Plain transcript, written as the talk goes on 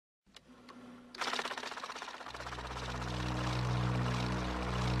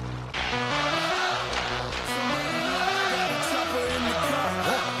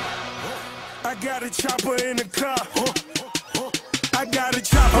got a chopper in the car. I got a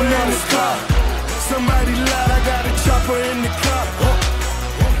chopper in the car. Somebody loud, I got a chopper in the car.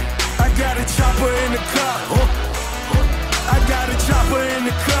 I got a chopper in the car. I got a chopper in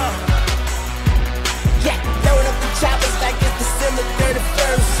the car. Yeah, load up the choppers like it's December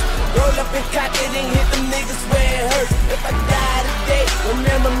 31st. Roll up and cock it and hit them niggas where it hurts. If I die today,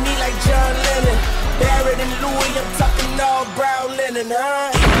 remember me like John Lennon. Barrett and Louis, I'm talking all brown linen,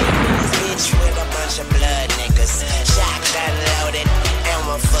 huh? This bitch with a bunch of blood niggas. Shotgun loaded, and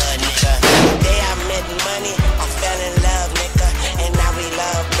one for nigga. They I met money, I fell in love, nigga. And now we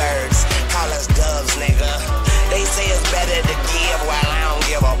love birds, call us doves, nigga. They say it's better to give while I don't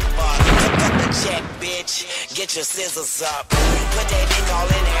give a fuck. Cut the check, bitch, get your scissors up. Put that dick all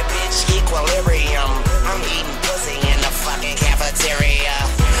in that bitch, equilibrium. I'm eating pussy in the fucking cafeteria.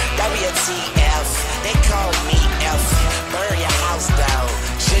 WTF, they call me F. Burn your house down,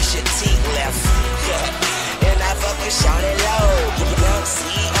 shush your teeth left. Yeah. And I fuck with Shawty Low. Young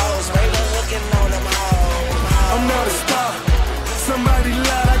CEOs, Raven looking on them hoes. I'm not a star. Somebody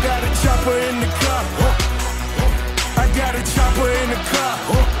loud, I got a chopper in the car. I got a chopper in the car.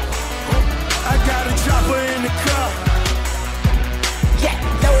 I got a chopper in the car. Yeah,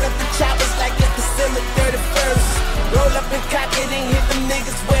 load up the choppers like it's December 31st. Roll up and cock it and hit them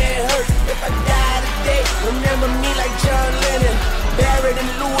niggas where it hurts. If I die today, remember me like John Lennon. Barrett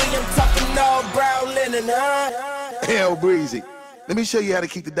and Louis, I'm talking all brown linen, huh? Hell, Breezy. Let me show you how to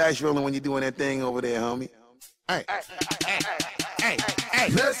keep the dice rolling when you're doing that thing over there, homie. Hey.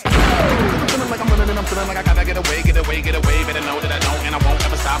 Let's go! I'm feeling like I'm running and I'm feeling like I gotta get away. Better know that I don't and I won't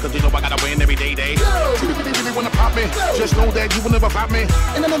ever stop. Cause you know I gotta win every day. You really wanna pop me? Just know that you will never pop me.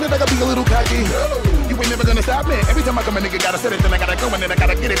 And I know that I gotta be a little cocky. You ain't never gonna stop me. Every time I come a nigga gotta set it, then I gotta go and then I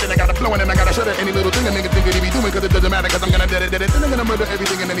gotta get it, then I gotta flow and then I gotta shut it. Any little thing a nigga think that he be doing, cause it doesn't matter, cause I'm gonna dead it. Then I'm gonna murder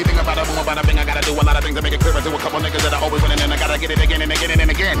everything and anything about a boom, about a thing. I gotta do a lot of things to make it clear to a couple niggas that I always win and then I gotta get it again and again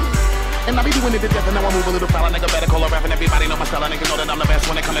and again. And I be doing it to death and now I move a little foul. Nigga better call a rap and everybody know my style. Niggas know that I'm the best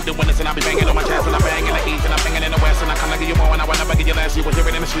when it come to doing this. And I be banging on my chest and I bang in the east and I banging in the west. And I come to give you more and I wanna give you less. You will hear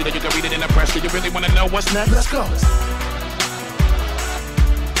it in the street or you can read it in the press. Do you really wanna know what's next? Let's go.